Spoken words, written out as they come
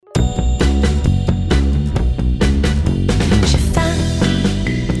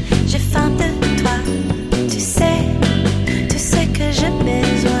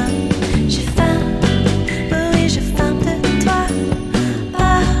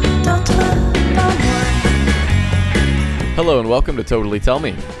Hello and welcome to Totally Tell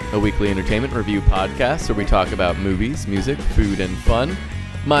Me, a weekly entertainment review podcast where we talk about movies, music, food, and fun.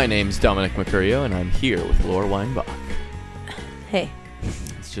 My name's Dominic Mercurio, and I'm here with Laura Weinbach. Hey.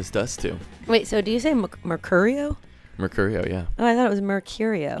 It's just us two. Wait, so do you say Mercurio? Mercurio, yeah. Oh, I thought it was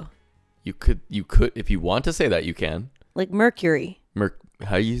Mercurio. You could, if you want to say that, you can. Like Mercury.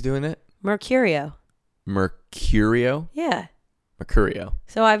 How are you doing it? Mercurio. Mercurio? Yeah. Mercurio.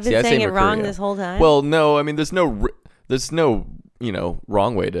 So I've been saying it wrong this whole time? Well, no, I mean, there's no,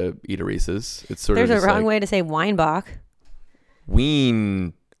 wrong way to eat a Reese's. It's sort of There's a wrong way to say Weinbach.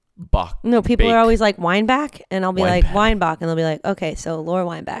 Weinbach. No, people Bake. are always like Weinbach, and I'll be like Weinbach. Weinbach, and they'll be like, okay, so Laura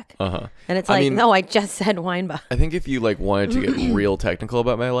Weinbach. Uh-huh. And it's like, no, I just said Weinbach. I think if you like wanted to get real technical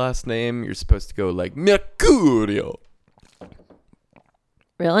about my last name, you're supposed to go like Mercurio.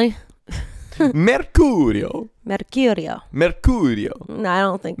 Really? Mercurio. Mercurio. Mercurio. No, I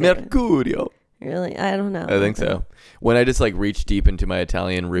don't think Mercurio. Really? I don't know. I think so. When I just like reach deep into my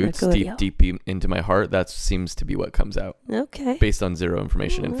Italian roots, Mercurio. deep into my heart, that seems to be what comes out. Okay. Based on zero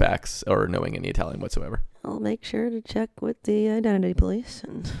information and facts or knowing any Italian whatsoever. I'll make sure to check with the identity police.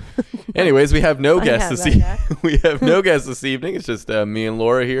 And Anyways, we have no guests this evening. guy. We have no guests this evening. It's just me and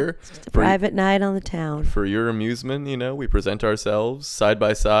Laura here. It's just a private night on the town. For your amusement, we present ourselves side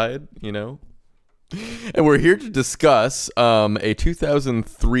by side, And we're here to discuss a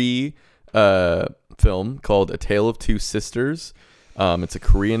 2003 film called A Tale of Two Sisters. It's a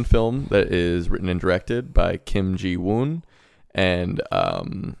Korean film that is written and directed by Kim Ji-woon. And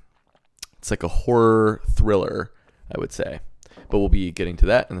it's like a horror thriller, I would say. But we'll be getting to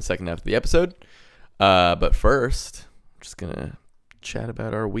that in the second half of the episode. But first, I'm just going to chat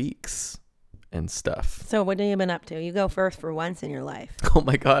about our weeks and stuff. So what have you been up to? You go first for once in your life. Oh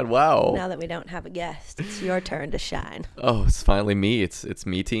my God, wow. Now that we don't have a guest, it's your turn to shine. Oh, it's finally me. It's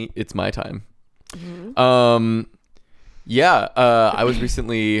me. It's my time. Mm-hmm. I was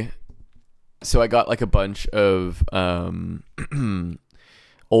recently, so I got like a bunch of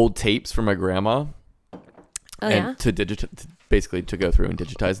old tapes from my grandma. Oh, and basically to go through and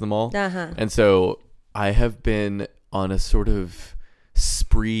digitize them all. Uh-huh. And so I have been on a sort of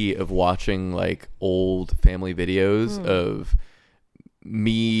spree of watching like old family videos of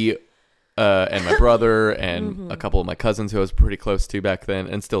me and my brother and a couple of my cousins who I was pretty close to back then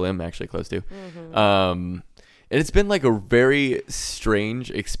and still am actually close to. And it's been like a very strange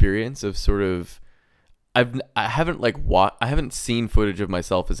experience of sort of I haven't seen footage of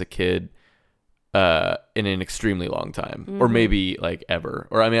myself as a kid in an extremely long time, or maybe like ever.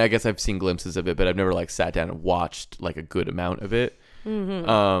 Or I mean, I guess I've seen glimpses of it, but I've never like sat down and watched like a good amount of it.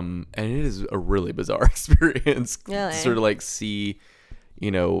 And it is a really bizarre experience. Really? To sort of like see,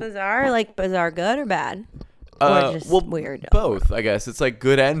 Bizarre? Like bizarre good or bad? Or just weird? Both, I guess. It's like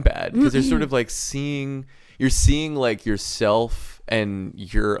good and bad because you're sort of like you're seeing like yourself and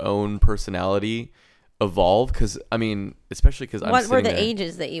your own personality evolve, because I mean, especially because what were the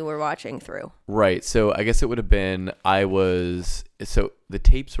ages that you were watching through? Right. So I guess it would have been so the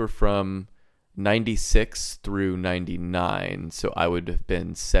tapes were from 96 through 99, so I would have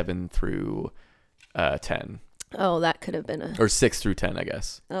been 7 through 10. Oh, that could have been or 6 through 10, I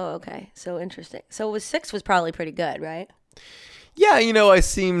guess. Oh, okay. So interesting. So 6 was probably pretty good, right? Yeah, I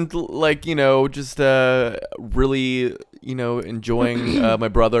seemed like, just really, enjoying my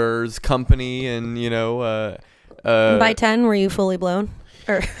brother's company and, by 10, were you fully blown?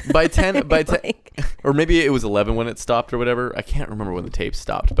 Or by 10, or maybe it was 11 when it stopped or whatever. I can't remember when the tape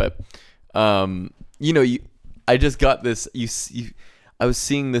stopped, but, I just got this, I was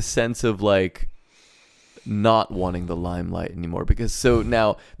seeing this sense of like not wanting the limelight anymore, because so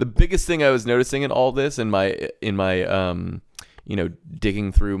now the biggest thing I was noticing in all this in my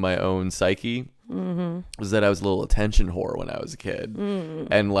digging through my own psyche was that I was a little attention whore when I was a kid.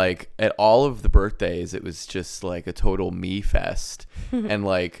 And like at all of the birthdays, it was just like a total me fest. And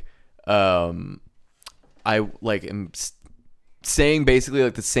like, I like am saying basically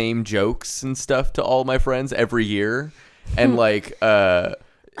like the same jokes and stuff to all my friends every year. And like,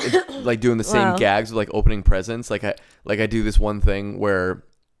 like doing the same gags with like opening presents. Like I do this one thing where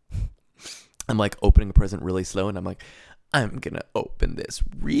I'm like opening a present really slow and I'm like, I'm going to open this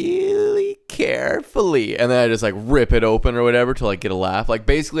really carefully. And then I just like rip it open or whatever to like get a laugh. Like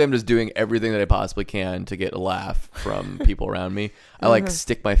basically I'm just doing everything that I possibly can to get a laugh from people around me. I like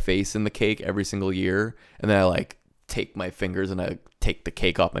stick my face in the cake every single year. And then I like take my fingers and I take the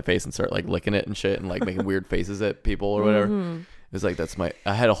cake off my face and start like licking it and shit and like making weird faces at people or whatever. It was like,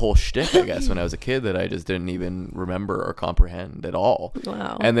 I had a whole shtick, I guess, when I was a kid that I just didn't even remember or comprehend at all.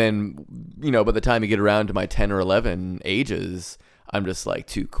 Wow. And then, by the time you get around to my 10 or 11 ages, I'm just like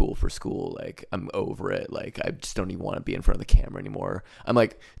too cool for school. Like I'm over it. Like I just don't even want to be in front of the camera anymore. I'm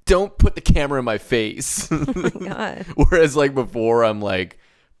like, don't put the camera in my face. Oh my God. Whereas like before, I'm like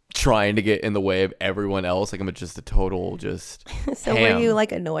trying to get in the way of everyone else. Like I'm just a total just. So ham. were you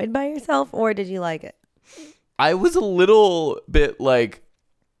like annoyed by yourself, or did you like it? I was a little bit like,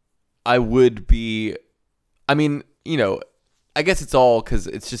 I would be. I mean, you know, I guess it's all because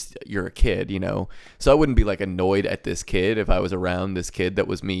it's just you're a kid, you know. So I wouldn't be like annoyed at this kid if I was around this kid that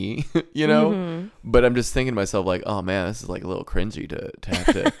was me, you know. Mm-hmm. But I'm just thinking to myself like, oh man, this is like a little cringy to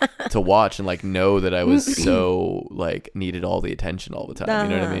have to watch and like know that I was so like needed all the attention all the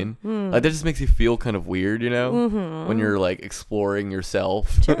time. You know what I mean? Mm. Like that just makes you feel kind of weird, you know, when you're like exploring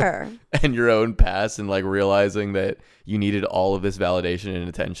yourself and your own past and like realizing that you needed all of this validation and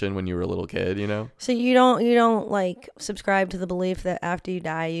attention when you were a little kid, you know? So you don't like subscribe to the belief that after you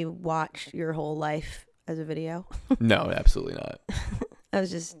die, you watch your whole life as a video? No, absolutely not. I was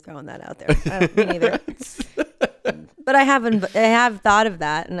just throwing that out there. Me neither. But I have thought of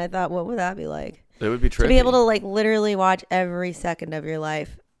that, and I thought, what would that be like? It would be trippy. To be able to like literally watch every second of your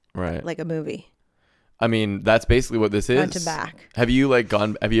life, right? Like a movie. I mean, that's basically what this is. Front to back. Have you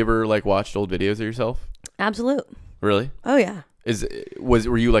ever like watched old videos of yourself? Absolute. Really? Oh yeah.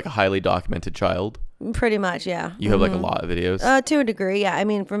 Were you like a highly documented child? Pretty much, yeah. You have like a lot of videos? To a degree, yeah. I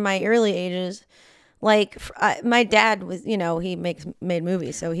mean, from my early ages, like my dad was, you know, he made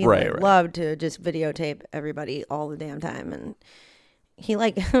movies, so he loved to just videotape everybody all the damn time, and he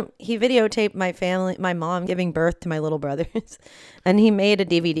he videotaped my family, my mom giving birth to my little brothers, and he made a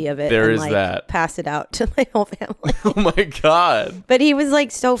DVD of it. There and, is that. Passed it out to my whole family. Oh my God! But he was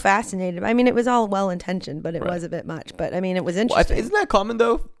like so fascinated. I mean, it was all well intentioned, but it was a bit much. But I mean, it was interesting. Isn't that common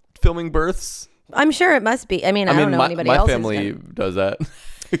though? Filming births. I'm sure it must be. I mean, I don't know anybody else. My family does that.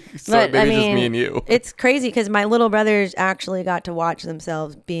 So but, maybe it's just me and you. It's crazy because my little brothers actually got to watch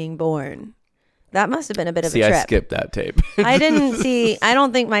themselves being born. That must have been a bit of a trip. I skipped that tape. I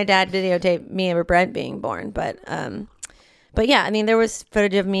don't think my dad videotaped me or Brent being born, but yeah, I mean, there was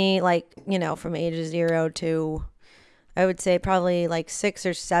footage of me like, you know, from ages 0 to, I would say probably like 6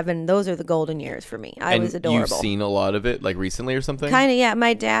 or 7. Those are the golden years for me. I was adorable. You've seen a lot of it like recently or something? Kind of, yeah.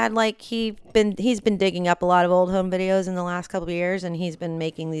 My dad, like he's been digging up a lot of old home videos in the last couple of years, and he's been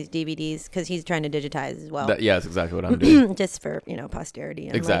making these DVDs because he's trying to digitize as well. Yeah, that's exactly what I'm doing. Just for, you know, posterity.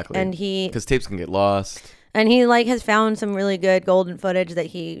 And exactly. And because tapes can get lost. And he like has found some really good golden footage that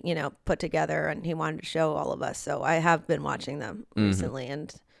he, you know, put together, and he wanted to show all of us. So I have been watching them recently,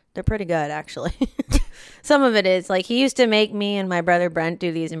 and they're pretty good, actually. Some of it is like he used to make me and my brother Brent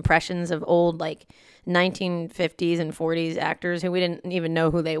do these impressions of old like 1950s and 40s actors who we didn't even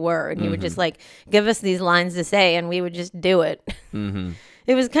know who they were, and he would just like give us these lines to say, and we would just do it.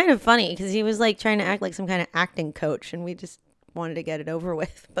 It was kind of funny because he was like trying to act like some kind of acting coach, and we just wanted to get it over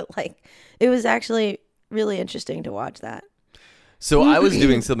with. But like it was actually really interesting to watch that. So I was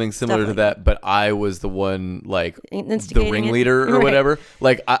doing something similar to that, but I was the one like the ringleader or whatever.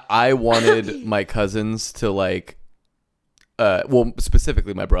 Like I wanted my cousins to like, well,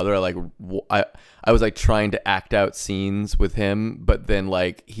 specifically my brother. I was like trying to act out scenes with him, but then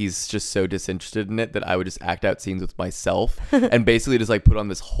like he's just so disinterested in it that I would just act out scenes with myself and basically just like put on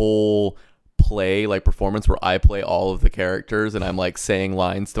this whole play like performance where I play all of the characters and I'm like saying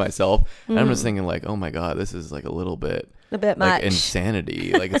lines to myself, and I'm just thinking like, oh my God, this is like a bit much like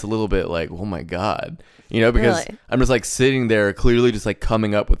insanity. Like it's a little bit like, oh my God, you know, because I'm just like sitting there clearly just like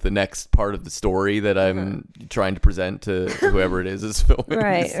coming up with the next part of the story that I'm trying to present to whoever it is filming.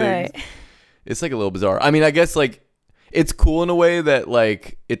 Right. It's like a little bizarre. I mean, I guess like it's cool in a way that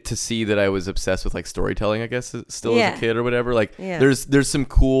like to see that I was obsessed with like storytelling, I guess, still as a kid or whatever. Like there's some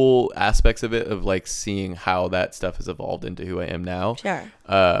cool aspects of it, of like seeing how that stuff has evolved into who I am now. Sure.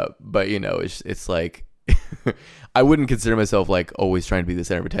 But you know, it's like I wouldn't consider myself like always trying to be the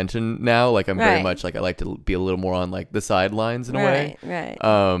center of attention now. Like I'm very much like I like to be a little more on like the sidelines in a way. Right.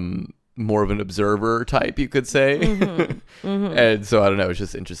 More of an observer type, you could say. And so I don't know. It's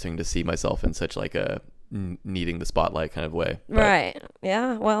just interesting to see myself in such like a needing the spotlight kind of way. But, right.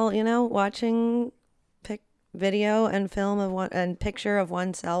 Yeah. Well, you know, watching video and film of one and picture of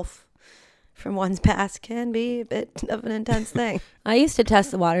oneself from one's past can be a bit of an intense thing. I used to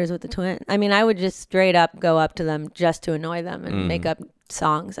test the waters with the twins. I mean, I would just straight up go up to them just to annoy them and make up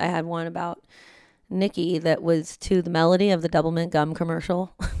songs. I had one about Nikki that was to the melody of the Double Mint Gum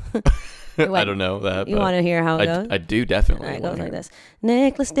commercial. I don't know that. You want to hear how it goes? I do definitely. All right, it goes like this.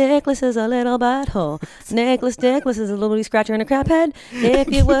 Nicholas Dickless is a little butthole. Nicholas Dickless is a little booty scratcher and a crap head.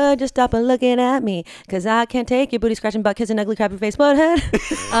 If you would just stop looking at me, because I can't take your booty scratching, butt kissing, ugly crappy face butthead.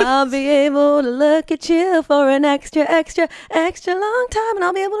 I'll be able to look at you for an extra long time, and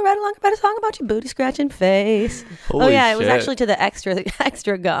I'll be able to write a better song about your booty scratching face. Holy it was shit. actually to the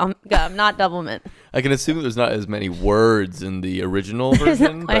extra gum, not Doublemint. I can assume there's not as many words in the original version. There's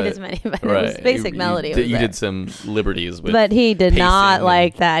not quite as many, but right. it was basic melody. You did some liberties with. But he did not pacing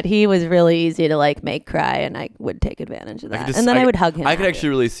like that. He was really easy to like make cry, and I would take advantage of that. And then I would hug him. I could actually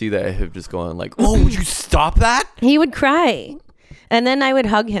really see that him just going like, "Oh, would you stop that?" He would cry, and then I would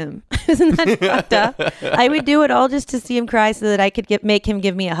hug him. Isn't that fucked up? I would do it all just to see him cry, so that I could make him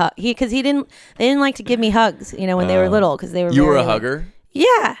give me a hug. They didn't like to give me hugs, when they were little, because they were. You were a hugger.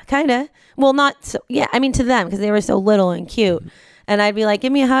 Yeah, kind of. Well, not so. Yeah, I mean to them, because they were so little and cute. And I'd be like,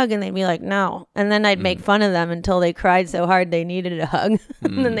 give me a hug. And they'd be like, no. And then I'd make fun of them until they cried so hard they needed a hug.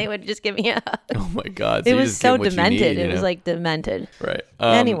 And then they would just give me a hug. Oh, my God. So it was so demented. It was like demented. Right.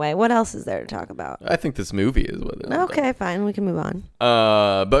 Anyway, what else is there to talk about? I think this movie is what it is. Okay, fine. We can move on.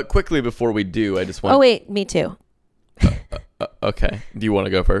 But quickly before we do, I just want... Oh, wait. Me too. Okay. Do you want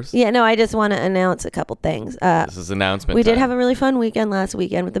to go first? Yeah, no, I just want to announce a couple things. This is announcement We time. did have a really fun weekend last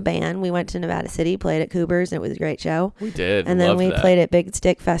weekend with the band. We went to Nevada City, played at Cooper's, and it was a great show. We did. And then we played at Big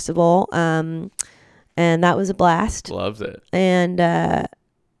Stick Festival, and that was a blast. Loved it. And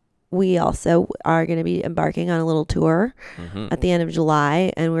we also are going to be embarking on a little tour at the end of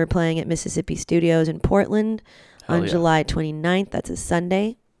July, and we're playing at Mississippi Studios in Portland on July 29th. That's a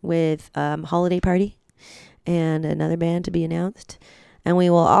Sunday with Holiday Party and another band to be announced. And we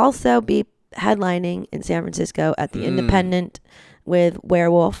will also be headlining in San Francisco at the Independent with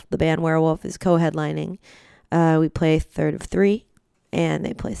Werewolf. The band Werewolf is co-headlining. We play third of three, and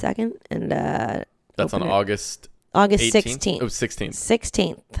they play second. And that's on August 16th. Oh, 16th.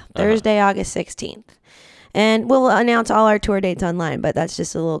 16th. Thursday, August 16th. And we'll announce all our tour dates online, but that's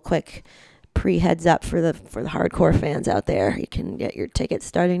just a little quick pre-heads up for the hardcore fans out there. You can get your tickets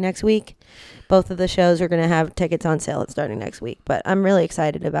starting next week. Both of the shows are going to have tickets on sale starting next week. But I'm really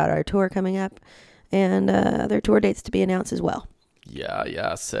excited about our tour coming up and other tour dates to be announced as well.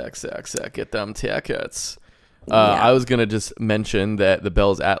 Yeah. Sick. Get them tickets. I was going to just mention that the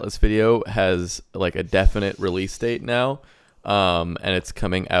Bell's Atlas video has like a definite release date now. And it's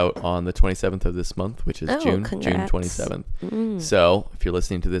coming out on the 27th of this month, which is June 27th. So if you're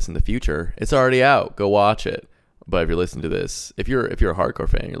listening to this in the future, it's already out. Go watch it. But if you're listening to this, if you're a hardcore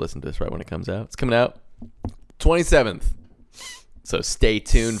fan, you're listening to this right when it comes out. It's coming out 27th. So stay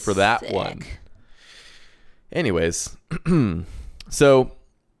tuned for that one. Anyways, so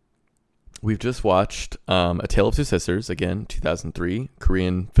we've just watched A Tale of Two Sisters, again, 2003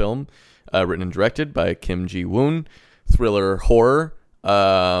 Korean film, written and directed by Kim Ji-woon. Thriller horror,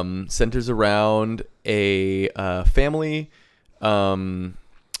 centers around a family,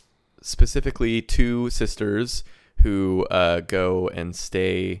 specifically two sisters who go and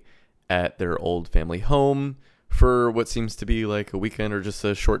stay at their old family home for what seems to be like a weekend or just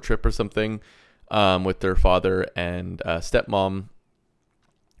a short trip or something, with their father and stepmom.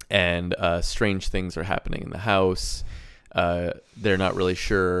 And strange things are happening in the house. They're not really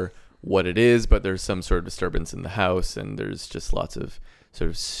sure what it is, but there's some sort of disturbance in the house, and there's just lots of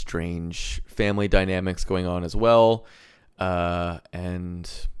sort of strange family dynamics going on as well. And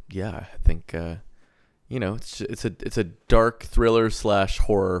yeah, I think it's a dark thriller /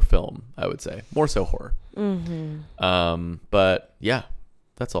 horror film, I would say, more so horror. But yeah,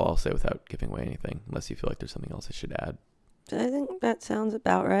 that's all I'll say without giving away anything, unless you feel like there's something else I should add. I think that sounds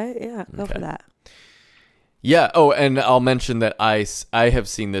about right. Yeah, go for that. Yeah. Oh, and I'll mention that I have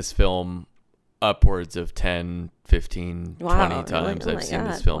seen this film upwards of 10, 15, 20 times. Really? I've seen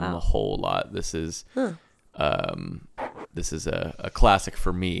this film a whole lot. This is a classic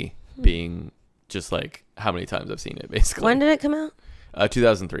for me, being just like how many times I've seen it, basically. When did it come out?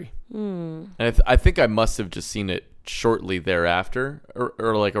 2003. And I think I must have just seen it shortly thereafter,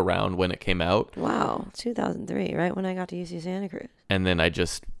 or like around when it came out. Wow, 2003, right when I got to UC Santa Cruz. And then I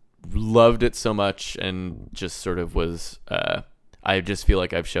just loved it so much, and just sort of was I just feel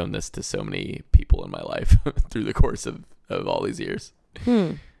like I've shown this to so many people in my life through the course of all these years.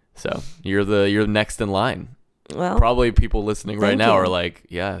 So you're the next in line. Well, probably people listening right now are like,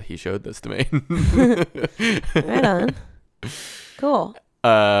 yeah, he showed this to me. Right on. Cool.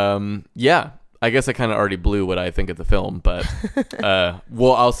 Yeah, I guess I kind of already blew what I think of the film, but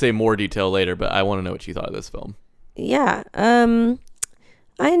I'll say more detail later, but I want to know what you thought of this film. Yeah.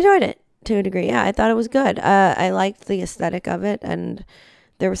 I enjoyed it to a degree. Yeah, I thought it was good. I liked the aesthetic of it, and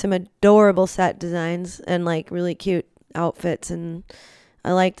there were some adorable set designs and like really cute outfits, and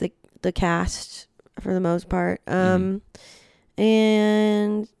I liked the cast for the most part. And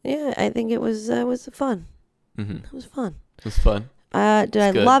yeah, I think it was fun. It was fun. It was fun. Did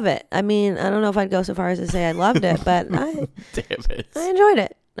I love it? I mean, I don't know if I'd go so far as to say I loved it, but Damn it. I enjoyed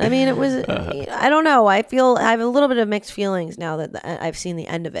it. I mean, it was, I don't know. I have a little bit of mixed feelings now that I've seen the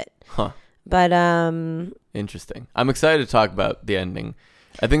end of it. Huh. But, interesting. I'm excited to talk about the ending.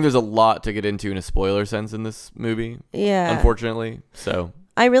 I think there's a lot to get into in a spoiler sense in this movie. Yeah. Unfortunately. So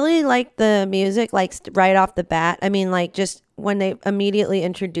I really liked the music, like right off the bat. I mean, like just when they immediately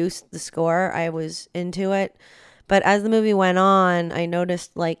introduced the score, I was into it. But as the movie went on, I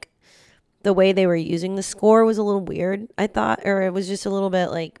noticed like the way they were using the score was a little weird, I thought, or it was just a little bit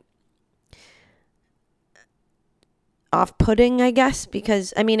like off-putting, I guess,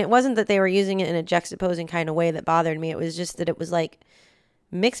 because I mean, it wasn't that they were using it in a juxtaposing kind of way that bothered me. It was just that it was like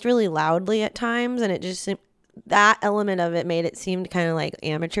mixed really loudly at times, and it just that element of it made it seem kind of like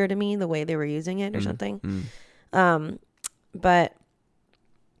amateur to me, the way they were using it or something. But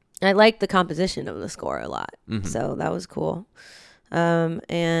I liked the composition of the score a lot, so that was cool.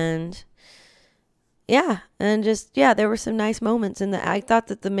 And yeah, and just there were some nice moments in I thought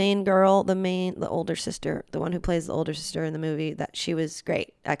that the main girl, the older sister, the one who plays the older sister in the movie, that she was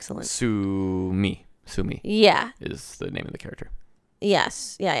great, excellent. Sumi. Yeah, is the name of the character.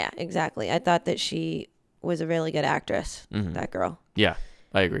 Yes, yeah, exactly. I thought that she was a really good actress. That girl. Yeah,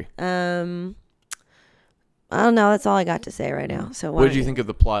 I agree. I don't know. That's all I got to say right now. So what did you think of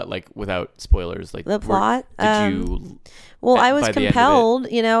the plot, like without spoilers? Like the plot? Did you? Well, I was compelled.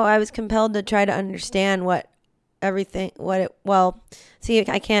 I was compelled to try to understand Well, see,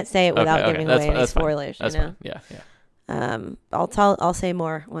 I can't say it without giving away any spoilers. That's fine. Yeah. I'll say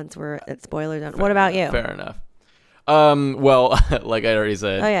more once we're at spoilers. What about you? Fair enough. Well, like I already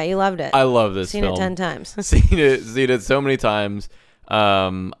said. Oh yeah, you loved it. I love this film. Seen it 10 times. Seen it so many times.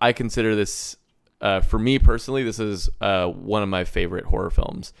 I consider this, for me personally, this is one of my favorite horror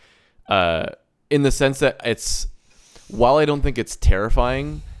films. In the sense that while I don't think it's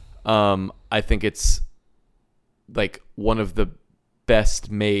terrifying, I think it's like one of the best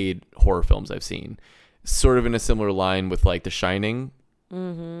made horror films I've seen. Sort of in a similar line with like The Shining.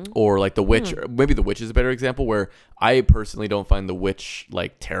 Or like The Witch, or maybe The Witch is a better example, where I personally don't find The Witch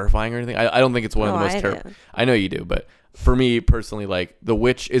like terrifying or anything. I don't think it's one of the most terrifying. I know you do, but for me personally, like The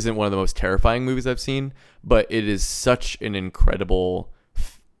Witch isn't one of the most terrifying movies I've seen, but it is such an incredible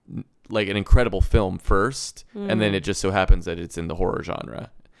film first, and then it just so happens that it's in the horror genre.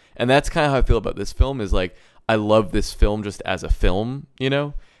 And that's kind of how I feel about this film, is like I love this film just as a film,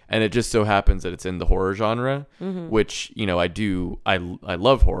 and it just so happens that it's in the horror genre, which, I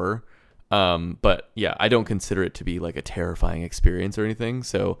love horror. But yeah, I don't consider it to be like a terrifying experience or anything.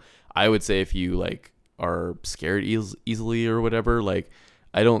 So I would say if you like are scared easily or whatever, like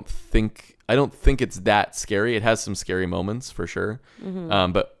I don't think it's that scary. It has some scary moments for sure.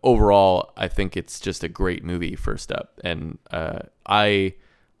 But overall, I think it's just a great movie first up. And I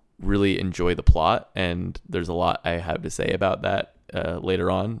really enjoy the plot, and there's a lot I have to say about that later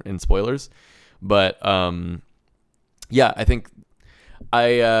on in spoilers. But yeah, I think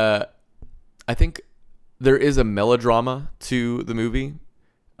there is a melodrama to the movie.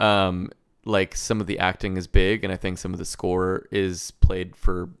 Like some of the acting is big, and I think some of the score is played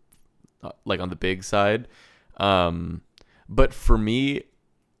for like on the big side. But for me,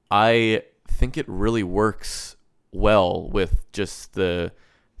 I think it really works well with just the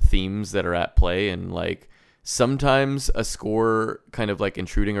themes that are at play, and like sometimes a score kind of like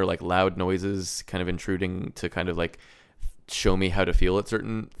intruding, or like loud noises kind of intruding to kind of like show me how to feel at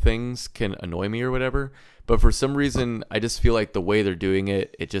certain things can annoy me or whatever. But for some reason, I just feel like the way they're doing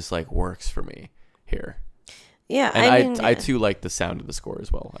it just like works for me here. Yeah. And I too like the sound of the score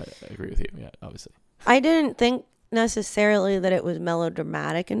as well. I agree with you. Yeah, obviously. I didn't think necessarily that it was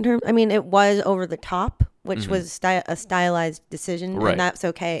melodramatic in terms. I mean, it was over the top, which was a stylized decision, right. And that's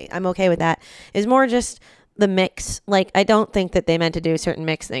okay. I'm okay with that. It's more just the mix. Like, I don't think that they meant to do certain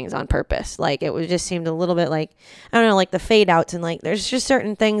mix things on purpose. Like, it was just seemed a little bit like, I don't know, like the fade outs, and like there's just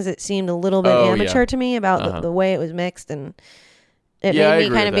certain things that seemed a little bit amateur to me about the way it was mixed, and it made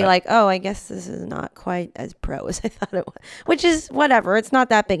me kind of be like, oh, I guess this is not quite as pro as I thought it was, which is whatever. It's not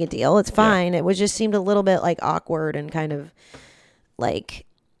that big a deal. It's fine. It was just seemed a little bit like awkward and kind of like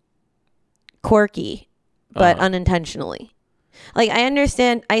quirky, but unintentionally. Like,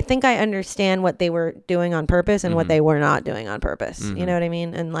 I think I understand what they were doing on purpose and what they were not doing on purpose. You know what I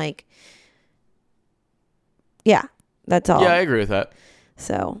mean? And like, yeah, that's all. Yeah, I agree with that.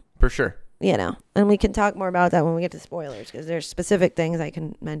 So for sure. and we can talk more about that when we get to spoilers, because there's specific things I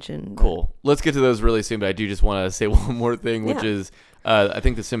can mention. Cool. Let's get to those really soon, but I do just want to say one more thing, which is I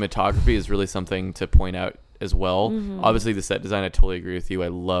think the cinematography is really something to point out as well. Obviously, the set design, I totally agree with you. I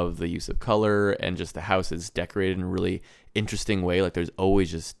love the use of color, and just the house is decorated in a really interesting way. Like, there's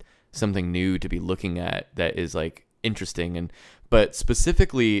always just something new to be looking at that is like interesting. But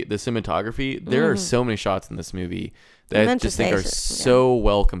specifically the cinematography, there are so many shots in this movie that I just think are so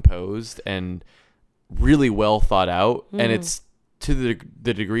well composed and really well thought out. And it's to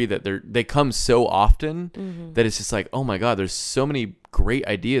the degree that they come so often that it's just like, oh my God, there's so many great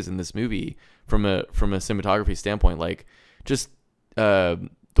ideas in this movie from a cinematography standpoint. Like, just the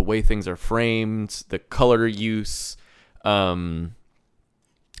way things are framed, the color use, patterns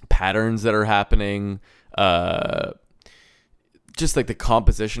that are happening, just like the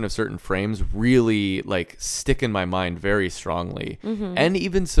composition of certain frames really like stick in my mind very strongly. And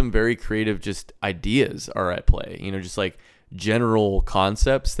even some very creative just ideas are at play, just like general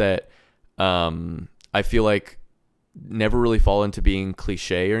concepts that I feel like never really fall into being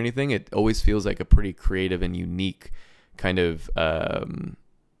cliche or anything. It always feels like a pretty creative and unique kind of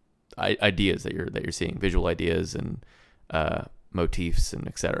ideas that you're seeing, visual ideas and motifs and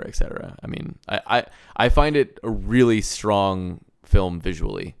et cetera, et cetera. I mean, I find it a really strong film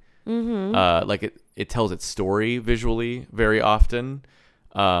visually. Like it tells its story visually very often.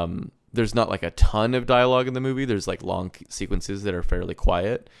 There's not like a ton of dialogue in the movie. There's like long sequences that are fairly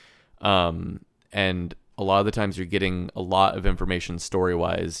quiet. And a lot of the times you're getting a lot of information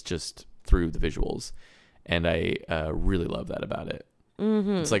story-wise just through the visuals. And I really love that about it.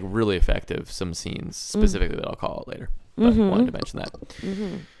 It's like really effective, some scenes specifically that I'll call out later. But wanted to mention that.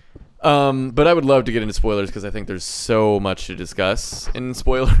 But I would love to get into spoilers because I think there's so much to discuss in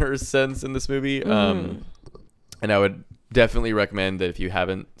spoilers sense in this movie. And I would definitely recommend that if you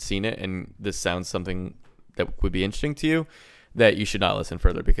haven't seen it and this sounds something that would be interesting to you, that you should not listen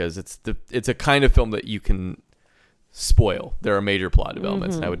further, because it's a kind of film that you can spoil. There are major plot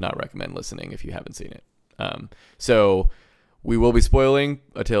developments, and I would not recommend listening if you haven't seen it. So we will be spoiling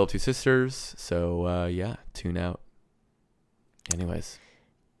A Tale of Two Sisters. So yeah, tune out. Anyways.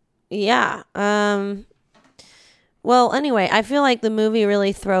 Yeah. Well, anyway, I feel like the movie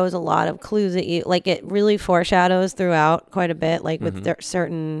really throws a lot of clues at you. Like, it really foreshadows throughout quite a bit, like with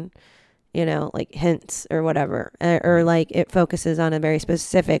certain, like hints or whatever, or like it focuses on a very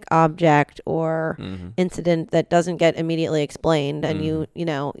specific object or incident that doesn't get immediately explained. And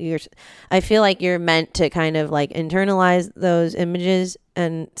I feel like you're meant to kind of like internalize those images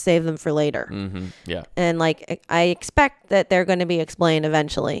and save them for later. Yeah. And like, I expect that they're going to be explained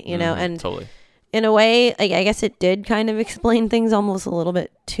eventually, and totally. In a way, I guess it did kind of explain things almost a little bit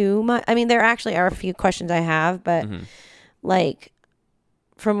too much. I mean, there actually are a few questions I have, but like,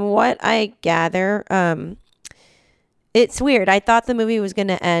 from what I gather, it's weird. I thought the movie was going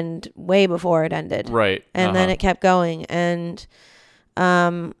to end way before it ended. Right. And then it kept going. And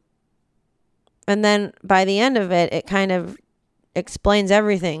then by the end of it, it kind of explains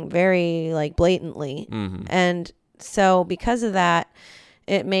everything very like blatantly. And so because of that,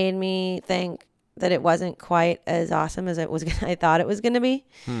 it made me think that it wasn't quite as awesome as I thought it was going to be.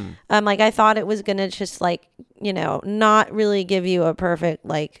 Like, I thought it was going to just like, not really give you a perfect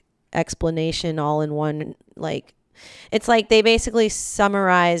like explanation all in one. Like, it's like they basically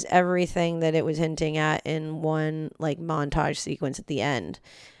summarize everything that it was hinting at in one like montage sequence at the end.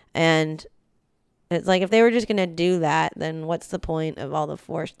 And it's like, if they were just going to do that, then what's the point of all the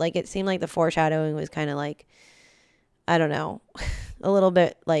like, it seemed like the foreshadowing was kind of like, I don't know, a little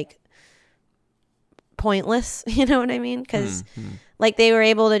bit like pointless, you know what I mean? Because like, they were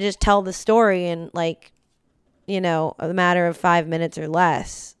able to just tell the story in like, a matter of 5 minutes or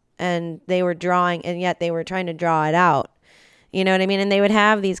less, and they were drawing, and yet they were trying to draw it out, you know what I mean? And they would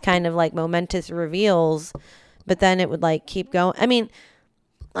have these kind of like momentous reveals, but then it would like keep going. I mean,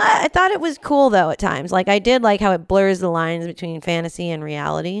 I thought it was cool though at times. Like, I did like how it blurs the lines between fantasy and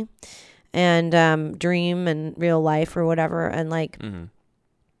reality, and dream and real life or whatever, and like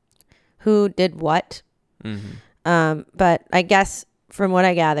who did what. But I guess from what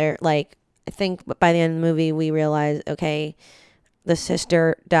I gather, like, I think by the end of the movie we realize, okay, the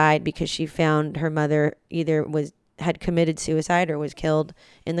sister died because she found her mother either had committed suicide or was killed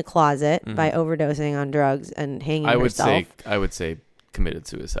in the closet by overdosing on drugs and hanging herself. I would say committed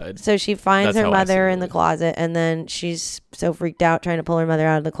suicide. So she finds her mother in the closet, and then she's so freaked out trying to pull her mother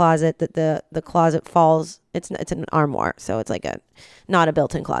out of the closet that the closet falls. It's an armoire, so it's like not a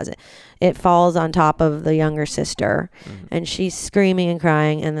built-in closet. It falls on top of the younger sister, and she's screaming and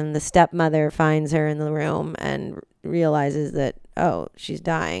crying, and then the stepmother finds her in the room and realizes that, oh, she's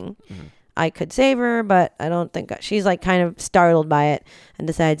dying. I could save her, but I don't think she's like kind of startled by it and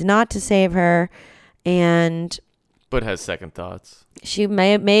decides not to save her. And but has second thoughts. She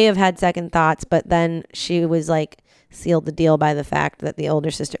may have had second thoughts, but then she was like sealed the deal by the fact that the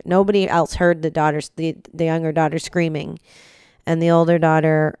older sister, nobody else heard the younger daughter screaming, and the older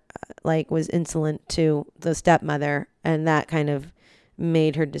daughter like was insolent to the stepmother, and that kind of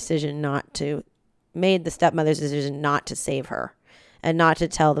made the stepmother's decision not to save her and not to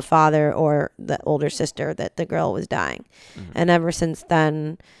tell the father or the older sister that the girl was dying. Mm-hmm. And ever since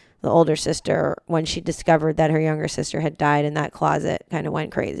then, the older sister, when she discovered that her younger sister had died in that closet, kind of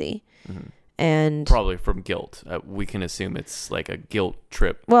went crazy. Mm-hmm. And probably from guilt. We can assume it's like a guilt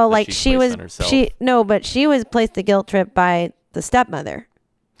trip. Well, like she was placed the guilt trip by the stepmother.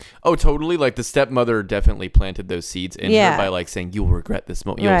 Oh, totally. Like the stepmother definitely planted those seeds in her by like saying, you'll regret this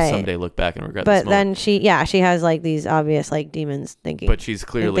moment. You'll someday look back and regret this moment. But then she has like these obvious like demons thinking. But she's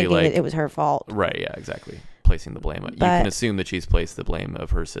clearly like, it was her fault. Right. Yeah, exactly. Placing the blame. You can assume that she's placed the blame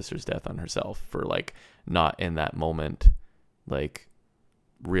of her sister's death on herself for like not in that moment, like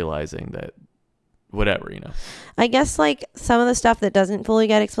realizing that whatever, I guess like some of the stuff that doesn't fully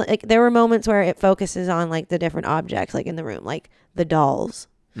get explained, like there were moments where it focuses on like the different objects like in the room, like the dolls.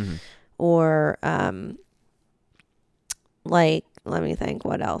 Mm-hmm. Or like let me think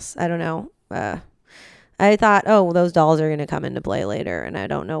what else. I don't know. I thought, those dolls are going to come into play later, and I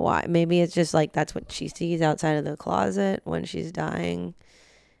don't know why. Maybe it's just like that's what she sees outside of the closet when she's dying.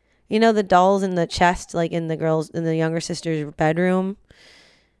 The dolls in the chest, like in the younger sister's bedroom.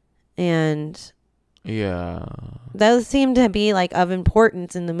 And yeah, those seem to be like of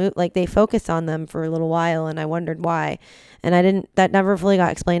importance in the movie. Like they focus on them for a little while, and I wondered why. And that never fully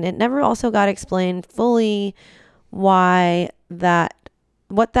got explained. It never also got explained fully what that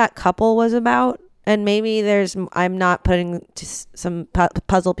couple was about. And maybe I'm not putting some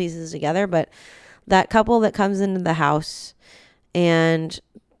puzzle pieces together, but that couple that comes into the house and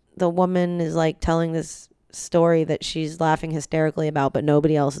the woman is like telling this story that she's laughing hysterically about, but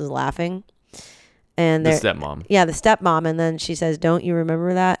nobody else is laughing. And the stepmom. Yeah, the stepmom. And then she says, "Don't you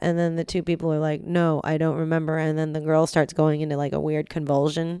remember that?" And then the two people are like, "No, I don't remember." And then the girl starts going into like a weird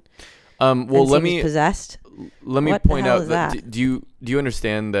convulsion. Well, let me possessed. Let me point out that do you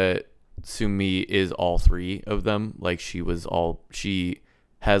understand that Sumi is all three of them? Like she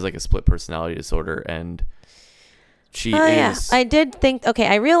has like a split personality disorder, and she is. Yeah. I did think. Okay,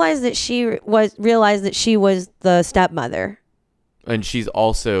 I realized that she was the stepmother, and she's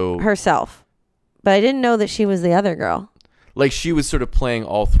also herself. But I didn't know that she was the other girl. Like she was sort of playing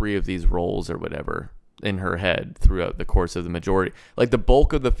all three of these roles or whatever in her head throughout the course of the majority. Like the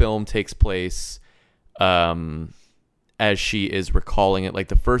bulk of the film takes place as she is recalling it. Like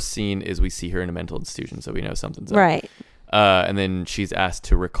the first scene is we see her in a mental institution, so we know something's up. Right. And then she's asked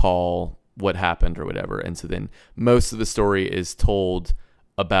to recall what happened or whatever. And so then most of the story is told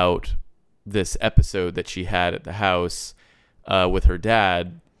about this episode that she had at the house with her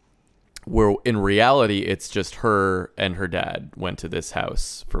dad, where in reality it's just her and her dad went to this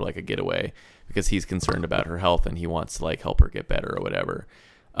house for like a getaway because he's concerned about her health and he wants to like help her get better or whatever.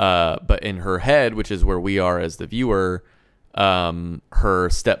 But in her head, which is where we are as the viewer, her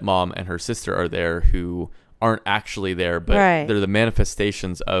stepmom and her sister are there who aren't actually there, but they're the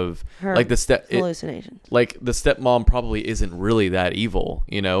manifestations of her like the hallucinations. Like the stepmom probably isn't really that evil,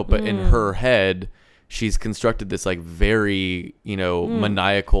 but in her head, she's constructed this like very,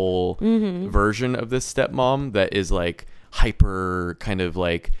 maniacal version of this stepmom that is like hyper kind of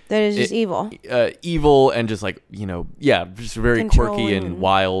like that is just evil and just like, just very quirky and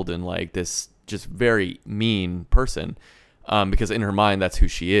wild and like this just very mean person. Because in her mind, that's who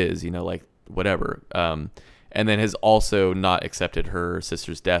she is, like whatever. And then has also not accepted her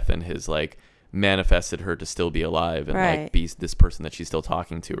sister's death and has like manifested her to still be alive and like be this person that she's still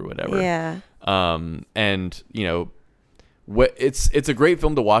talking to or whatever. Yeah. And it's a great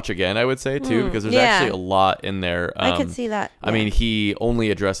film to watch again, I would say too, because there's actually a lot in there. I could see that. I mean, he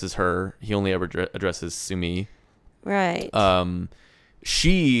only addresses her. He only ever addresses Sumi. Right.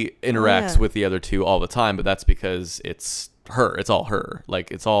 She interacts with the other two all the time, but that's because it's her. It's all her.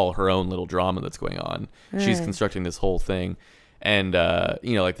 Like it's all her own little drama that's going on. Right. She's constructing this whole thing. And,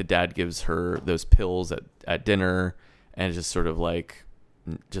 like the dad gives her those pills at dinner and just sort of like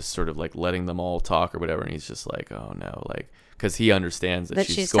letting them all talk or whatever. And he's just like, oh no, like, cause he understands that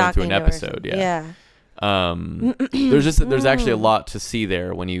she's going through an episode. Yeah. There's actually a lot to see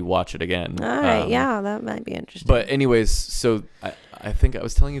there when you watch it again. All right. That might be interesting. But anyways, so I think I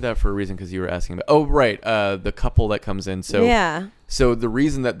was telling you that for a reason, cause you were asking about, the couple that comes in. So yeah. So the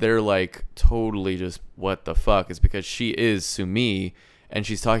reason that they're like totally just what the fuck is because she is Sumi and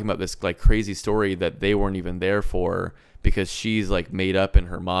she's talking about this like crazy story that they weren't even there for, because she's like made up in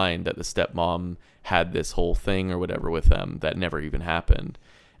her mind that the stepmom had this whole thing or whatever with them that never even happened.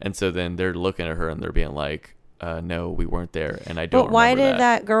 And so then they're looking at her and they're being like, no, we weren't there, and I don't. But why remember did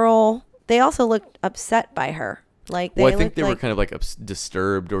that girl? They also looked upset by her. Like they well, I think they were kind of like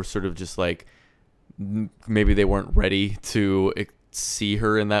disturbed, or sort of just like maybe they weren't ready to see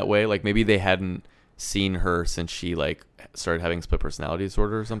her in that way. Like maybe they hadn't seen her since she like started having split personality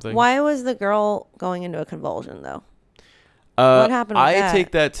disorder or something. Why was the girl going into a convulsion though? What happened with that?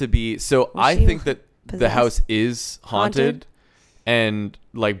 take that to be I think that the house is haunted and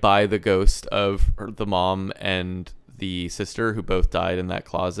like by the ghost of the mom and the sister who both died in that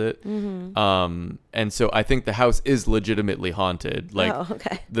closet. Mm-hmm. And so I think the house is legitimately haunted. Like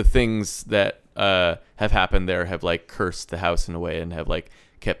the things that have happened there have like cursed the house in a way and have like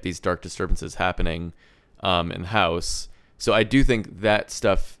kept these dark disturbances happening in the house. So I do think that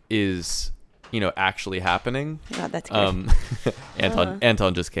stuff is, actually happening. God, that's good.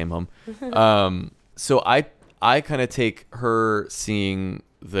 Anton just came home. So I kind of take her seeing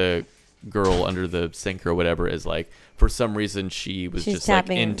the girl under the sink or whatever as like, for some reason she was just like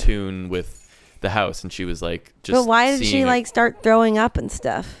in tune with the house, and she was like just. But why did she like start throwing up and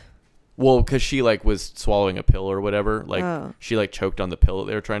stuff? Well, because she like was swallowing a pill or whatever. Like she like choked on the pill that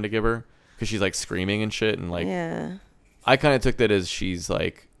they were trying to give her, because she's like screaming and shit, and like I kind of took that as she's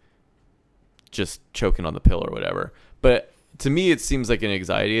like just choking on the pill or whatever. But to me, it seems like an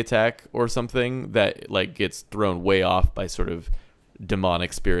anxiety attack or something that like gets thrown way off by sort of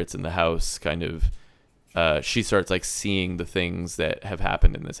demonic spirits in the house. Kind of, she starts like seeing the things that have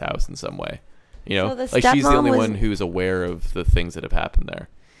happened in this house in some way. So like she's the only one who's aware of the things that have happened there.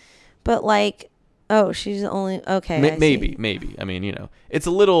 But like, she's the only maybe. I mean, it's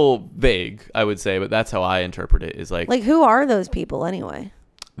a little vague, I would say, but that's how I interpret it. Is like who are those people anyway?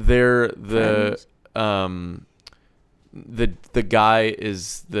 They're the the guy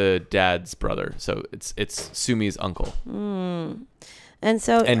is the dad's brother, so it's Sumi's uncle. And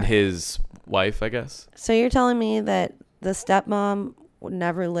his wife, I guess. So you're telling me that the stepmom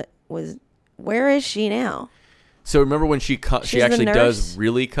never was. Where is she now? So remember when she actually does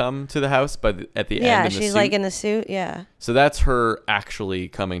really come to the house, but at the end, yeah, she's like in the suit. Yeah. So that's her actually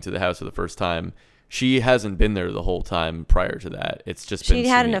coming to the house for the first time. She hasn't been there the whole time prior to that. It's just she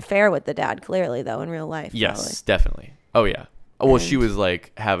had an affair with the dad, clearly though, in real life. Yes, probably. Definitely. Oh yeah. Well, she was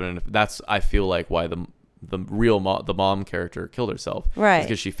like having that's I feel like why the the mom character killed herself, right?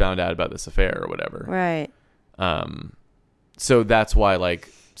 Because she found out about this affair or whatever, right? So that's why like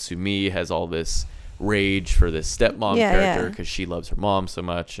Sumi has all this rage for this stepmom character because she loves her mom so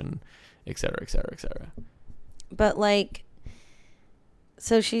much, and et cetera, et cetera, et cetera. But like,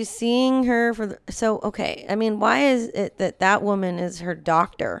 so she's seeing her okay. I mean, why is it that woman is her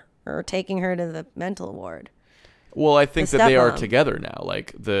doctor or taking her to the mental ward? Well, I think that they are together now.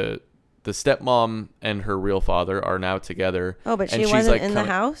 Like the stepmom and her real father are now together. Oh, but she wasn't in the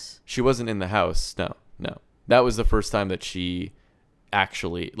house? She wasn't in the house. No. That was the first time that she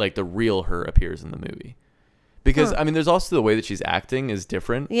actually, like, the real her appears in the movie. Because, I mean, there's also the way that she's acting is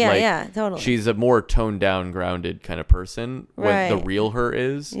different. Yeah, like, yeah, totally. She's a more toned down, grounded kind of person. Right. When the real her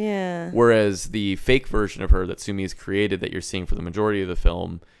is. Yeah. Whereas the fake version of her that Sumi's created that you're seeing for the majority of the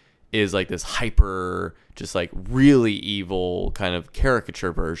film is like this hyper, just like really evil kind of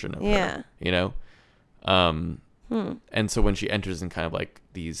caricature version of her, you know? And so when she enters in kind of like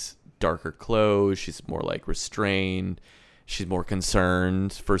these darker clothes, she's more like restrained. She's more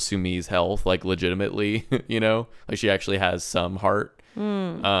concerned for Sumi's health, like legitimately, you know, like she actually has some heart.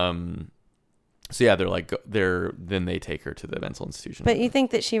 So yeah, then they take her to the mental institution. But you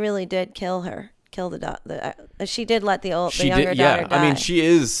think that she really did kill the she did let the younger daughter die. I mean, she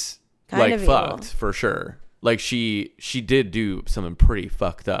is kind like of fucked evil. For sure. Like she did do something pretty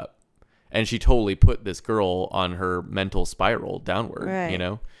fucked up, and she totally put this girl on her mental spiral downward, right. You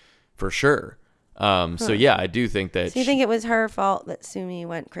know, for sure. So yeah, I do think that. So you think it was her fault that Sumi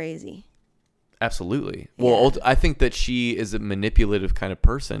went crazy? Absolutely. Well, I think that she is a manipulative kind of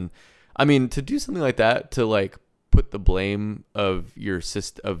person. I mean, to do something like that, to like put the blame of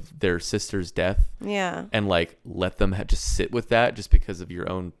their sister's death, and like let them just sit with that just because of your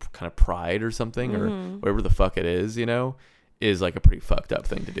own kind of pride or something, or whatever the fuck it is, you know, is like a pretty fucked up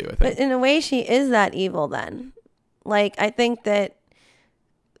thing to do, I think. But in a way, she is that evil then. Like, I think that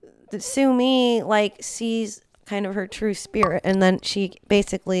Sumi like sees kind of her true spirit, and then she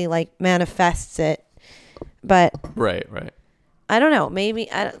basically like manifests it. But right. I don't know. Maybe.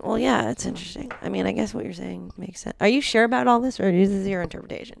 Well, yeah, it's interesting. I mean, I guess what you're saying makes sense. Are you sure about all this, or is this your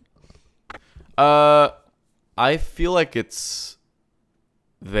interpretation? I feel like it's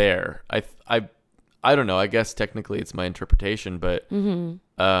there. I don't know. I guess technically it's my interpretation, but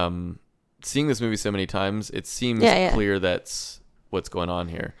seeing this movie so many times, it seems clear that's what's going on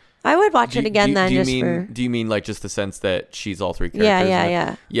here. I would watch it again then. Do you mean like just the sense that she's all three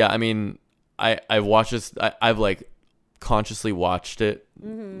characters? Yeah. I mean, I've watched this. I've like consciously watched it,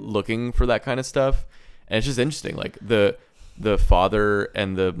 looking for that kind of stuff, and it's just interesting. Like the father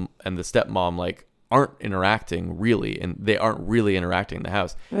and the stepmom like aren't interacting really, and they aren't really interacting in the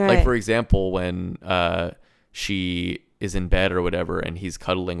house. Right. Like for example, when she is in bed or whatever, and he's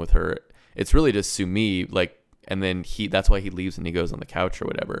cuddling with her, it's really just Sumi like. And then that's why he leaves and he goes on the couch or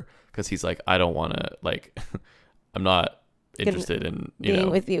whatever, because he's like, I don't want to, like, I'm not interested in being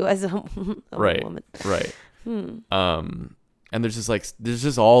with you as a right, woman. Right. And there's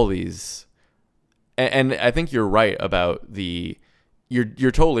just all these, and I think you're right about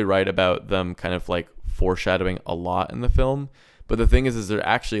you're totally right about them kind of like foreshadowing a lot in the film. But the thing is they're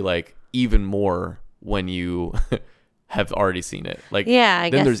actually like even more when you have already seen it. Like, I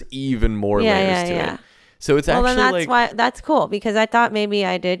guess there's even more layers to it. So it's actually then that's cool, because I thought maybe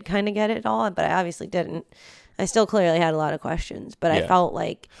I did kind of get it all, but I obviously didn't. I still clearly had a lot of questions, but I felt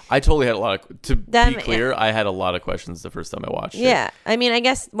like I totally had a lot of. To be clear, I had a lot of questions the first time I watched it. Yeah, I mean, I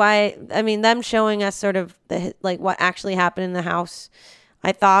guess them showing us sort of what actually happened in the house,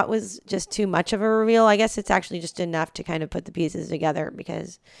 I thought was just too much of a reveal. I guess it's actually just enough to kind of put the pieces together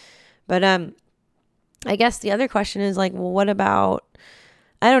but I guess the other question is like, well, what about?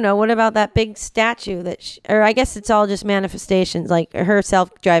 I don't know. What about that big statue or I guess it's all just manifestations, like herself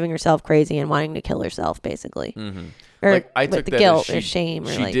driving herself crazy and wanting to kill herself, basically. Mm-hmm. Or like I took the that guilt or shame.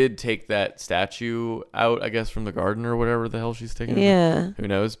 She did take that statue out, I guess, from the garden or whatever the hell she's taking. Yeah. Who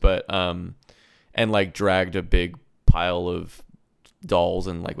knows? But and like dragged a big pile of dolls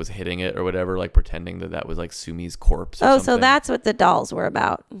and like was hitting it or whatever, like pretending that was like Sumi's corpse. Or something. So that's what the dolls were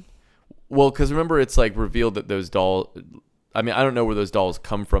about. Well, because remember, it's like revealed that those dolls. I mean, I don't know where those dolls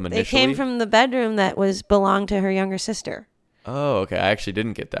come from initially. They came from the bedroom that belonged to her younger sister. Oh, okay. I actually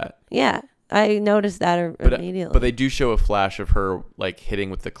didn't get that. Yeah, I noticed that immediately. But they do show a flash of her like hitting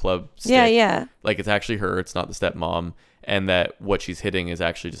with the club stick. Yeah. Like it's actually her. It's not the stepmom, and that what she's hitting is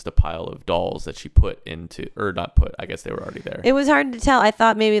actually just a pile of dolls that she put into, or not put. I guess they were already there. It was hard to tell. I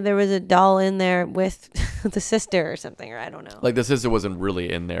thought maybe there was a doll in there with the sister or something, or I don't know. Like the sister wasn't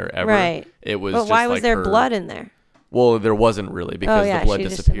really in there ever. Right. It was. But just why was like there blood in there? Well, there wasn't really, because the blood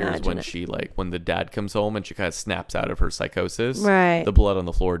disappears when it. when the dad comes home and she kind of snaps out of her psychosis. Right. The blood on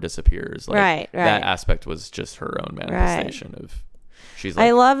the floor disappears. Like, right. That aspect was just her own manifestation of. She's like,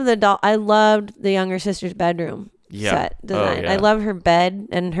 I love the doll. I loved the younger sister's bedroom set design. I love her bed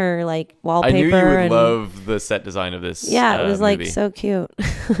and her like wallpaper. I knew you would love the set design of this. Yeah, it was like movie. so cute.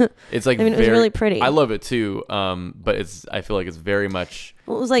 It's like it was really pretty. I love it too. But I feel like it's very much.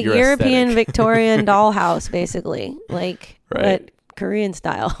 Well, it was like your European aesthetic. Victorian dollhouse, basically, like but Korean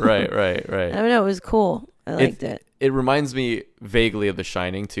style. Right. I don't know. It was cool. I liked it. It reminds me vaguely of The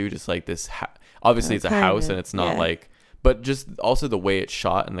Shining too. Just like this. Obviously, it's a house and it's not like. But just also the way it's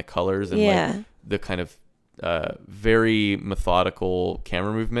shot and the colors and like the kind of very methodical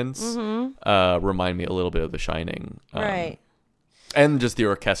camera movements remind me a little bit of The Shining. Right. And just the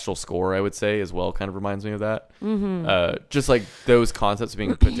orchestral score, I would say, as well, kind of reminds me of that. Just like those concepts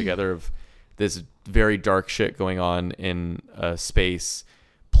being put together of this very dark shit going on in space,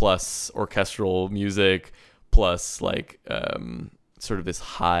 plus orchestral music, plus like sort of this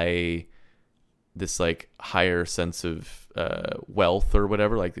higher sense of wealth or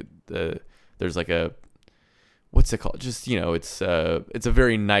whatever. Like there's like a, what's it called? Just, it's a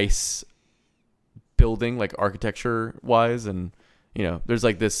very nice building, like architecture wise, and there's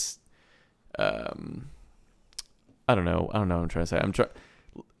like this I don't know what I'm trying to say.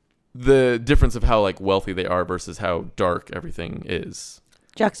 The difference of how like wealthy they are versus how dark everything is.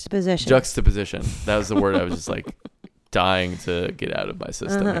 Juxtaposition. That was the word I was just like dying to get out of my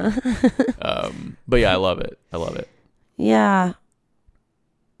system. But yeah, I love it. Yeah.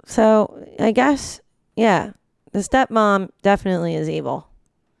 So I guess, the stepmom definitely is evil.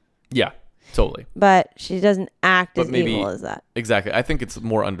 Yeah, totally. But she doesn't act as evil as that. Exactly. I think it's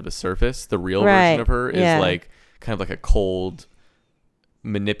more under the surface. The real version of her is like kind of like a cold,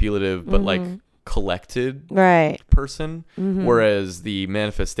 manipulative, but like collected person. Whereas the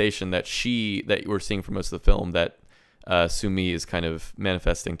manifestation that we're seeing for most of the film, that Sumi is kind of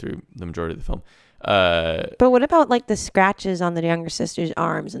manifesting through the majority of the film. But what about like the scratches on the younger sister's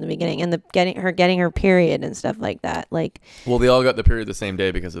arms in the beginning, and the getting her period and stuff like that? Like, well, they all got the period the same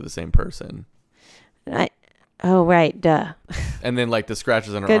day because of the same person. Oh right, duh. And then like the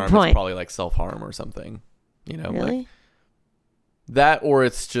scratches on her Good arm point. is probably like self-harm or something. Really? Like, That, or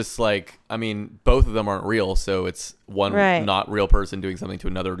it's just like, I mean, both of them aren't real, so it's one not real person doing something to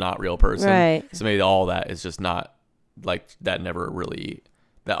another not real person. Right. So maybe all that is just not like that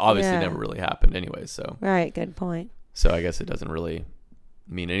obviously never really happened anyway. So right, good point. So I guess it doesn't really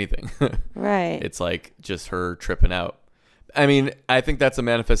mean anything. Right. It's like just her tripping out. I mean, I think that's a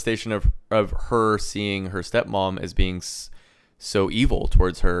manifestation of her seeing her stepmom as being so evil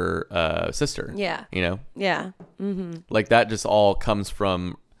towards her sister. Yeah. You know? Yeah. Mm-hmm. Like that just all comes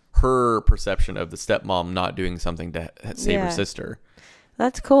from her perception of the stepmom not doing something to save her sister.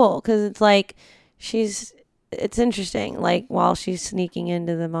 That's cool because it's like it's interesting. Like while she's sneaking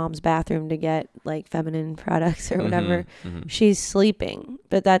into the mom's bathroom to get like feminine products or whatever, she's sleeping.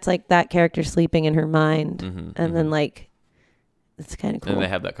 But that's like that character sleeping in her mind. And then like, it's kind of cool. And they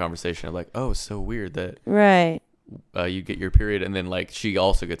have that conversation of like, oh, so weird that you get your period, and then like she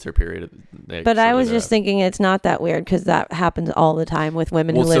also gets her period. But I was just thinking it's not that weird because that happens all the time with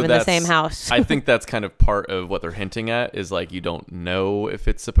women who live in the same house. I think that's kind of part of what they're hinting at is like you don't know if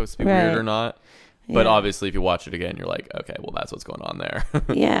it's supposed to be weird or not. But obviously, if you watch it again, you're like, okay, well, that's what's going on there.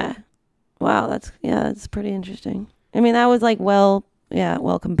 Yeah. Wow. That's pretty interesting. I mean, that was like well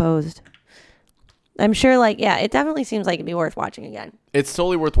composed. I'm sure it definitely seems like it'd be worth watching again. It's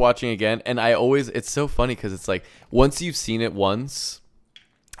totally worth watching again. And it's so funny because it's like, once you've seen it once,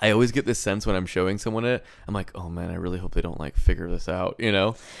 I always get this sense when I'm showing someone it, I'm like, oh man, I really hope they don't like figure this out, you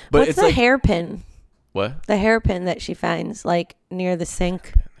know? But what's it's the like, hairpin? What? The hairpin that she finds like near the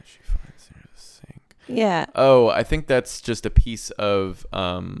sink. Yeah. Oh, I think that's just a piece of,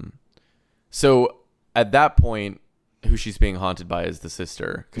 so at that point, who she's being haunted by is the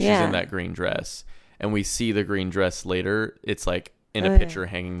sister because she's in that green dress. And we see the green dress later. It's like in a picture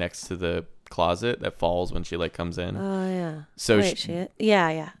hanging next to the closet that falls when she like comes in. Oh yeah. So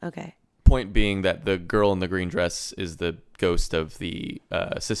okay. Point being that the girl in the green dress is the ghost of the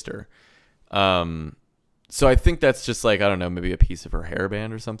sister. So I think that's just like, I don't know, maybe a piece of her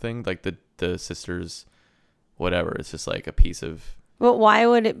hairband or something. Like the sister's whatever. It's just like a piece of. But why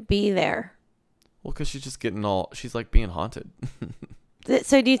would it be there? Well, because she's just she's like being haunted.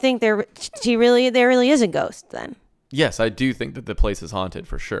 So do you think there really is a ghost then? Yes, I do think that the place is haunted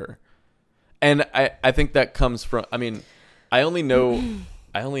for sure. And I think that comes from, I mean, I only know.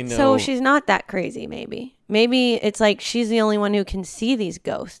 So she's not that crazy, maybe. Maybe it's like she's the only one who can see these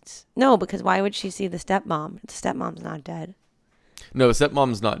ghosts. No, because why would she see the stepmom? The stepmom's not dead. No, the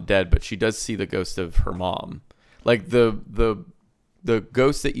stepmom's not dead, but she does see the ghost of her mom. Like the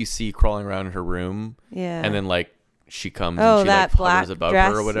ghost that you see crawling around in her room. Yeah. And then like she comes and she like hovers above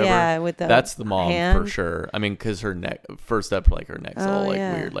her or whatever. Yeah, that's the mom for sure. I mean, because her neck, first up, like her neck's all like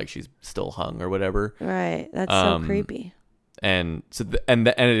weird, like she's still hung or whatever. Right. That's so creepy. And so, and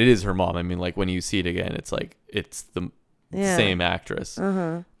it is her mom. I mean, like when you see it again, it's like it's the same actress.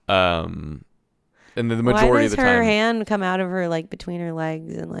 And then the majority of the time, why does her hand come out of her like between her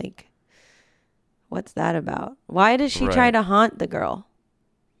legs and like, what's that about? Why does she try to haunt the girl?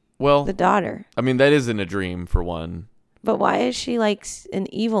 Well, the daughter. I mean, that isn't a dream for one. But why is she like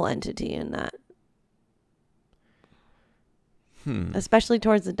an evil entity in that? Especially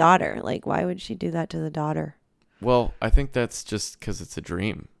towards the daughter. Like, why would she do that to the daughter? Well, I think that's just because it's a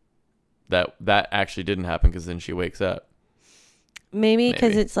dream. That actually didn't happen because then she wakes up. Maybe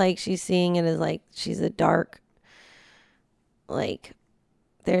because it's like she's seeing it as like she's a dark, like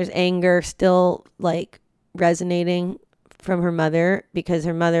there's anger still like resonating from her mother because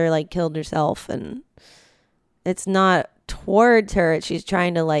her mother like killed herself, and it's not towards her. She's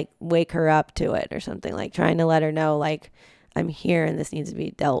trying to like wake her up to it or something, like trying to let her know like, I'm here and this needs to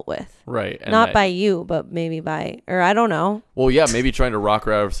be dealt with. Right. And not by you, but maybe by, or I don't know. Well, yeah, maybe trying to rock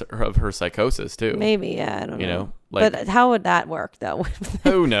her out of her psychosis too. Maybe, yeah, I don't know. You know? Like, but how would that work though?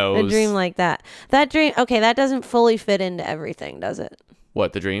 Who knows? A dream like that. That dream, okay, that doesn't fully fit into everything, does it?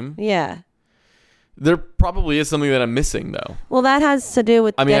 What, the dream? Yeah. There probably is something that I'm missing though. Well, that has to do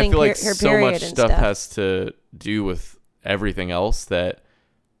with I mean, getting I feel like her so period much and stuff has to do with everything else that,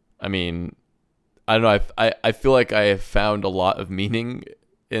 I mean, I don't know. I feel like I have found a lot of meaning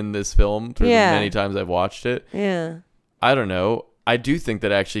in this film through the many times I've watched it. Yeah. I don't know. I do think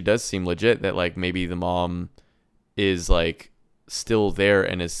that actually does seem legit that like maybe the mom is like still there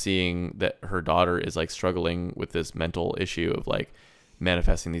and is seeing that her daughter is like struggling with this mental issue of like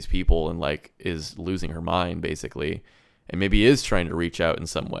manifesting these people and like is losing her mind basically, and maybe is trying to reach out in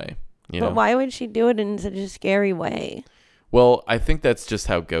some way. You know? But why would she do it in such a scary way? Well, I think that's just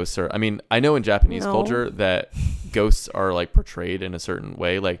how ghosts are. I mean, I know in Japanese culture that ghosts are like portrayed in a certain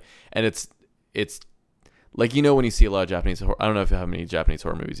way, like, and it's like, you know, when you see a lot of Japanese horror, I don't know how many Japanese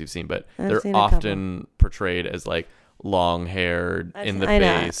horror movies you've seen, but they're often portrayed as like long hair in the I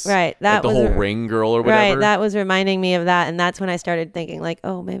know. face. Right. like That the was whole ring girl or whatever. Right. That was reminding me of that. And that's when I started thinking like,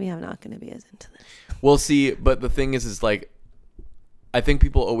 oh, maybe I'm not going to be as into this. Well, see, but the thing is like, I think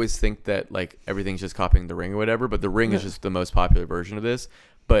people always think that like everything's just copying the ring or whatever, but the ring is just the most popular version of this.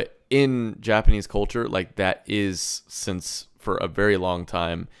 But in Japanese culture, like that is, since for a very long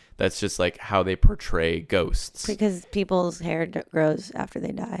time, that's just like how they portray ghosts. Because people's hair grows after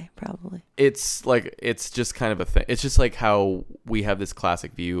they die, probably. It's like, it's just kind of a thing. It's just like how we have this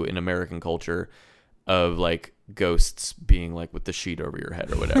classic view in American culture of like ghosts being like with the sheet over your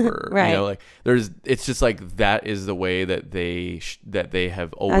head or whatever. Right. You know, like it's just like that is the way that they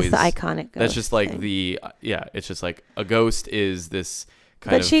have always. That's the iconic ghost That's just like thing. it's just like a ghost is this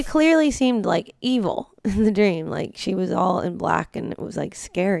kind of. But she clearly seemed like evil in the dream. Like she was all in black and it was like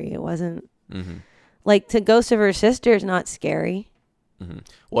scary. It wasn't like the ghost of her sister is not scary.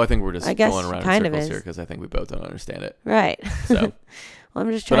 Well, I think we're just I guess going around in kind of circles is. here because I think we both don't understand it. Right. So. Well,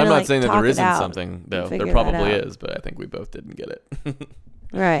 I'm just But trying I'm to not like, saying that talk there it isn't out something, though. and There figure probably that out. is, but I think we both didn't get it.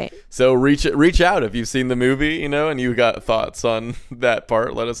 Right. So reach out if you've seen the movie, you know, and you got thoughts on that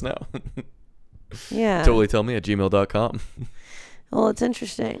part. Let us know. Yeah. Totally tell me at gmail.com. Well, it's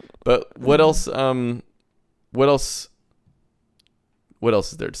interesting. But what else? What else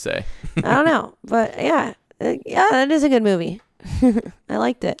is there to say? I don't know, but yeah, that is a good movie. I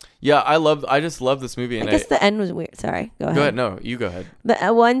liked it. Yeah, I just love this movie. And I guess the end was weird. Sorry, go ahead. Go ahead. No, you go ahead. The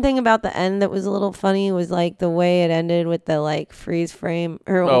one thing about the end that was a little funny was like the way it ended with the like freeze frame,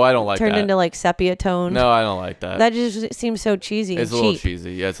 or I don't like turned that. into like sepia tone. No, I don't like that. That just seems so cheesy. It's and a little cheap.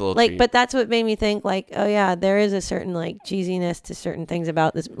 cheesy. Yeah, it's a little Like, cheap. but that's what made me think like, oh yeah, there is a certain like cheesiness to certain things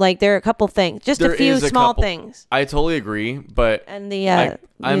about this. Like there are a couple things, just There a few is a small couple. things. I totally agree, but And the I'm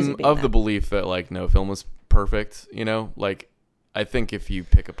music being of the bad. belief that like no film is perfect, you know? Like I think if you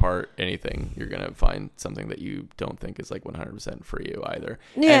pick apart anything, you're going to find something that you don't think is like 100% for you either.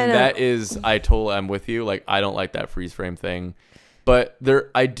 Yeah, and no. that is I'm with you. Like I don't like that freeze frame thing. But there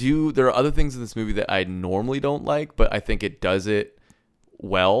are other things in this movie that I normally don't like, but I think it does it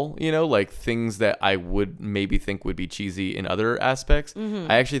well, you know, like things that I would maybe think would be cheesy in other aspects.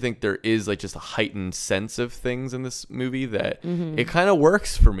 I actually think there is like just a heightened sense of things in this movie that it kind of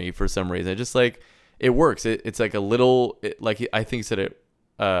works for me for some reason. It just like it works. It's like a little like I think you said it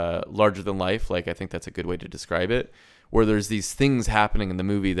larger than life. Like I think that's a good way to describe it, where there's these things happening in the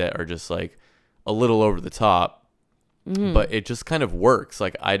movie that are just like a little over the top, but it just kind of works.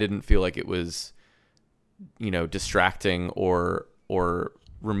 Like I didn't feel like it was, you know, distracting or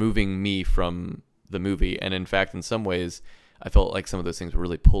removing me from the movie. And in fact, in some ways, I felt like some of those things were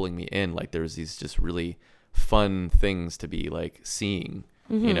really pulling me in. Like there was these just really fun things to be like seeing,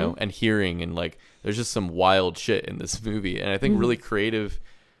 you know, and hearing, and like there's just some wild shit in this movie. And I think really creative,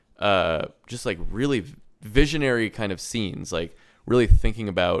 just like really visionary kind of scenes, like really thinking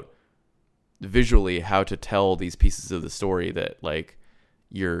about visually how to tell these pieces of the story that like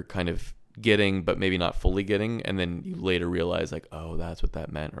you're kind of getting but maybe not fully getting, and then you later realize like, oh, that's what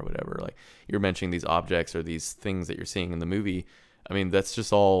that meant or whatever. Like you're mentioning these objects or these things that you're seeing in the movie. I mean, that's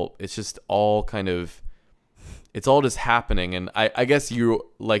just all, it's just all kind of, it's all just happening. And I guess you,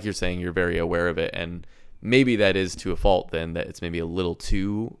 like you're saying, you're very aware of it, and maybe that is to a fault then, that it's maybe a little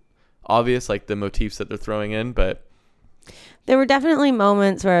too obvious, like the motifs that they're throwing in. But There were definitely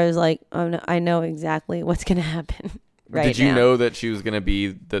moments where I was like, oh no, I know exactly what's going to happen right did you now. know that she was going to be,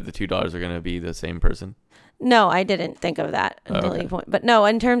 that the two daughters are going to be the same person? No, I didn't think of that until okay. you point. But no,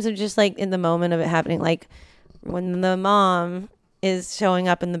 in terms of just like in the moment of it happening, like when the mom is showing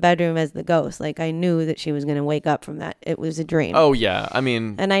up in the bedroom as the ghost, like I knew that she was going to wake up from that. It was a dream. Oh yeah, I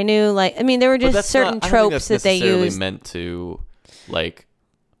mean, And I knew like, I mean, there were but just that's certain not, I don't think tropes that's that they necessarily used. meant to, like,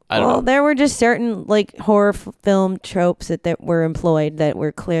 I don't know. Well, there were just certain like horror film tropes that were employed that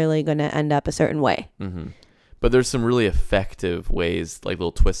were clearly going to end up a certain way. Mm-hmm. But there's some really effective ways, like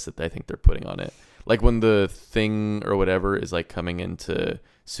little twists that I think they're putting on it. Like when the thing or whatever is like coming into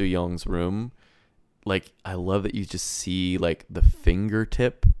Soo Young's room, like I love that you just see like the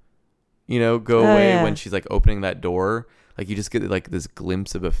fingertip, you know, go away yeah. when she's like opening that door. Like you just get like this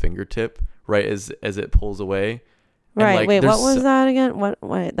glimpse of a fingertip right as it pulls away. And, Right. like, Wait, what there's was that again? What?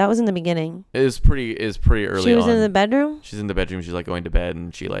 That was in the beginning. It is pretty early. She was on. in the bedroom? She's in the bedroom. She's like going to bed,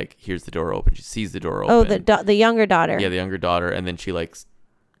 and she like hears the door open. She sees the door open. Oh, the younger daughter. Yeah, the younger daughter, and then she like,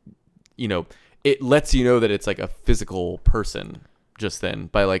 you know, it lets you know that it's like a physical person just then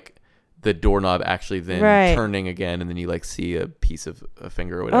by like the doorknob actually then Right. turning again, and then you like see a piece of a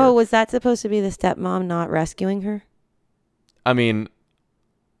finger or whatever. Oh, was that supposed to be the stepmom not rescuing her? I mean,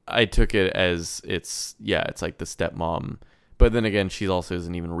 I took it as it's like the stepmom, but then again, she also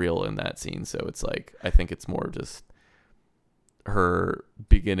isn't even real in that scene, so it's like I think it's more just her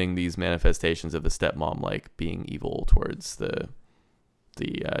beginning these manifestations of the stepmom like being evil towards the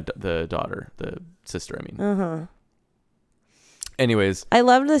daughter, the sister. I mean. Anyways, I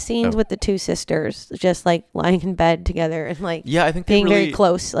loved the scenes with the two sisters just like lying in bed together and like I think being very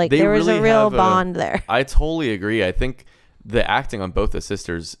close. Like there was a real bond there. I totally agree. I think the acting on both the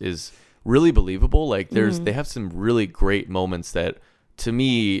sisters is really believable. Like they have some really great moments that to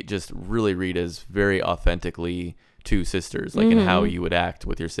me just really read as very authentically two sisters, like in how you would act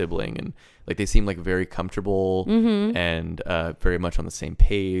with your sibling, and like they seem like very comfortable and very much on the same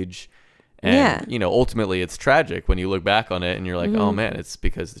page. And, ultimately it's tragic when you look back on it and you're like, oh man, it's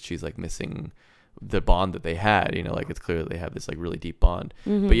because she's like missing the bond that they had, like it's clear that they have this like really deep bond.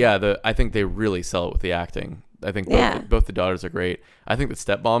 But yeah, I think they really sell it with the acting. I think both the daughters are great. I think the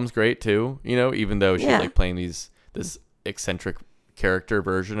stepmom's great too, even though she's like playing this eccentric character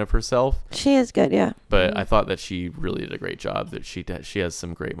version of herself. She is good, yeah. But I thought that she really did a great job. That she has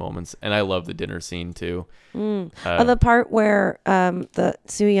some great moments, and I love the dinner scene too. The part where the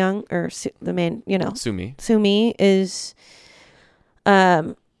Soo Young or the man, Sumi is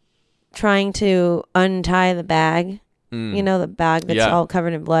trying to untie the bag. The bag that's all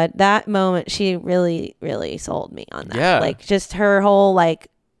covered in blood. That moment, she really, really sold me on that. Yeah. Like just her whole like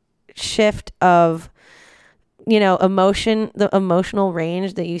shift of emotion, the emotional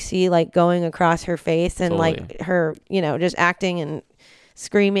range that you see like going across her face and like her, just acting and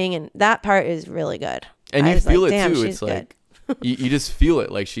screaming, and that part is really good. And you feel it too. It's like you just feel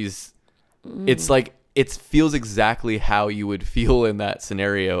it. Like it's like it feels exactly how you would feel in that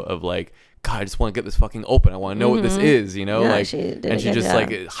scenario of like, God, I just want to get this fucking open. I want to know what this is, Yeah, like, she just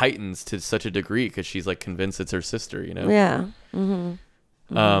like it heightens to such a degree because she's like convinced it's her sister, Yeah.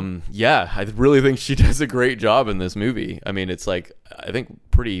 I really think she does a great job in this movie. I mean, it's like, I think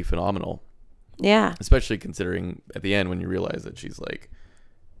pretty phenomenal. Yeah. Especially considering at the end when you realize that she's like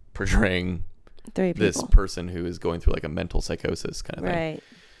portraying this person who is going through like a mental psychosis kind of thing.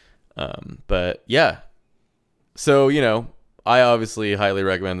 Right. But yeah. So, I obviously highly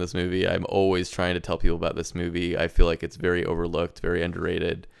recommend this movie. I'm always trying to tell people about this movie. I feel like it's very overlooked, very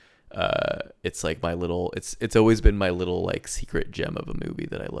underrated. It's like it's always been my little like secret gem of a movie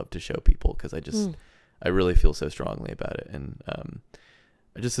that I love to show people because I really feel so strongly about it, and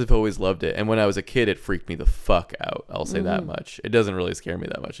I just have always loved it. And when I was a kid, it freaked me the fuck out. I'll say that much. It doesn't really scare me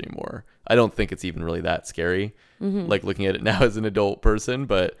that much anymore. I don't think it's even really that scary, like looking at it now as an adult person.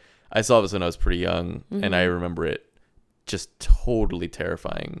 But I saw this when I was pretty young, and I remember it just totally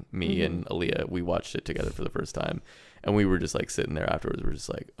terrifying me and Aaliyah. We watched it together for the first time. And we were just like sitting there afterwards. We're just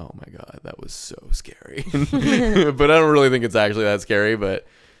like, oh my God, that was so scary. But I don't really think it's actually that scary. But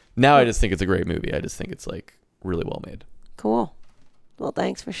now I just think it's a great movie. I just think it's like really well made. Cool. Well,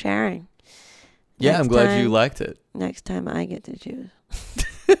 thanks for sharing. Yeah, I'm glad you liked it. Next time I get to choose.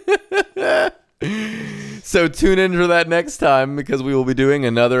 So tune in for that next time because we will be doing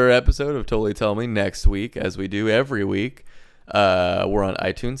another episode of Totally Tell Me next week, as we do every week. We're on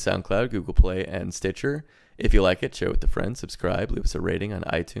iTunes, SoundCloud, Google Play, and Stitcher. If you like it, share it with a friend, subscribe, leave us a rating on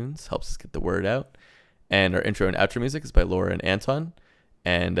iTunes. Helps us get the word out. And our intro and outro music is by Laura and Anton.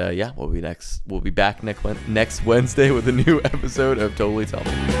 And we'll be back next Wednesday with a new episode of Totally Tell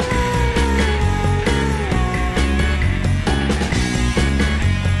Me.